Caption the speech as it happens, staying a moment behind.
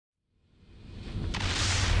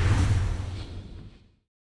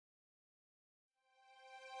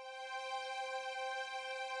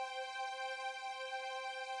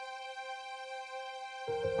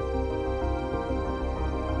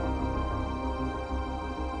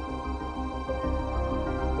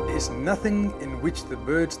is nothing in which the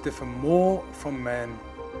birds differ more from man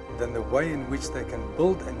than the way in which they can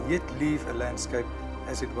build and yet leave a landscape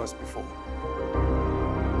as it was before.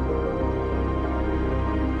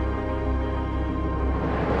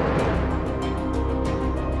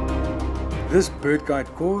 This bird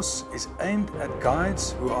guide course is aimed at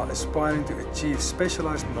guides who are aspiring to achieve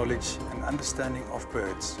specialized knowledge and understanding of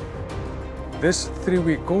birds. This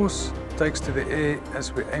 3-week course takes to the air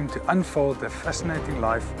as we aim to unfold the fascinating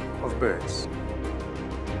life of birds.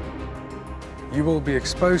 You will be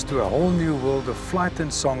exposed to a whole new world of flight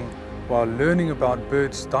and song while learning about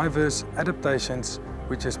birds' diverse adaptations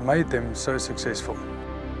which has made them so successful.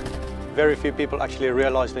 Very few people actually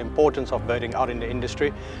realize the importance of birding out in the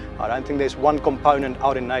industry. I don't think there's one component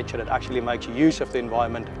out in nature that actually makes use of the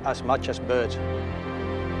environment as much as birds.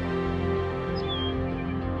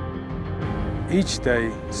 Each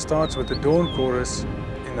day starts with the dawn chorus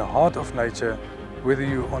in the heart of nature, whether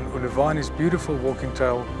you're on Uluvani's beautiful walking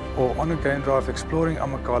trail or on a game drive exploring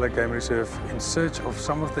Amakhala Game Reserve in search of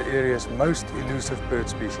some of the area's most elusive bird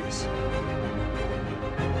species.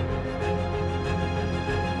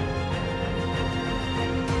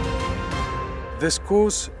 This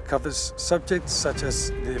course covers subjects such as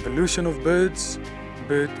the evolution of birds,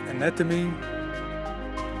 bird anatomy,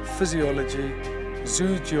 physiology,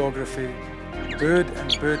 zoo geography, bird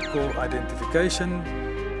and bird call identification,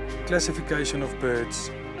 classification of birds,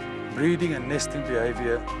 breeding and nesting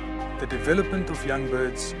behavior, the development of young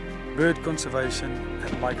birds, bird conservation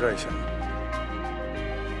and migration.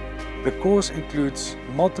 The course includes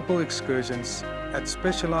multiple excursions at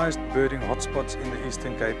specialized birding hotspots in the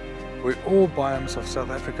Eastern Cape, where all biomes of South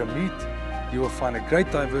Africa meet. You will find a great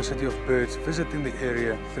diversity of birds visiting the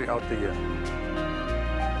area throughout the year.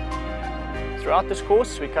 Throughout this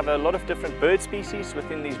course, we cover a lot of different bird species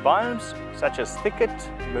within these biomes, such as thicket,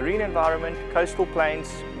 marine environment, coastal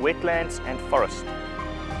plains, wetlands and forest.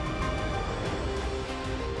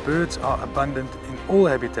 Birds are abundant in all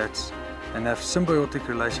habitats and have symbiotic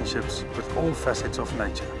relationships with all facets of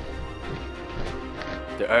nature.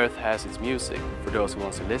 The earth has its music for those who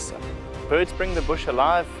want to listen. Birds bring the bush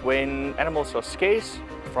alive when animals are scarce,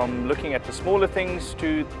 from looking at the smaller things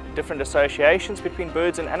to different associations between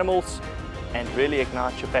birds and animals, and really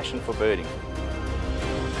ignite your passion for birding.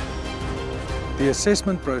 The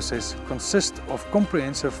assessment process consists of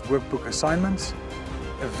comprehensive workbook assignments,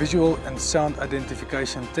 a visual and sound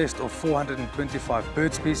identification test of 425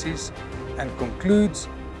 bird species, and concludes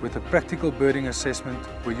with a practical birding assessment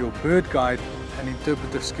where your bird guide and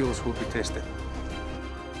interpretive skills will be tested.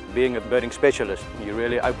 Being a birding specialist, you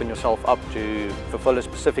really open yourself up to fulfill a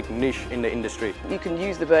specific niche in the industry. You can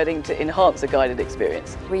use the birding to enhance a guided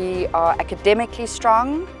experience. We are academically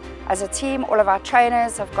strong. As a team, all of our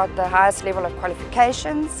trainers have got the highest level of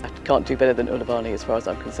qualifications. I can't do better than Uluvani as far as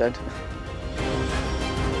I'm concerned.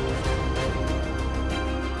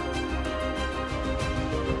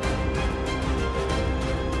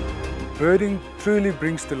 Birding truly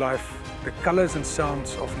brings to life the colors and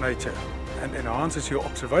sounds of nature and enhances your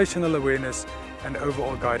observational awareness and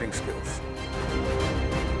overall guiding skills.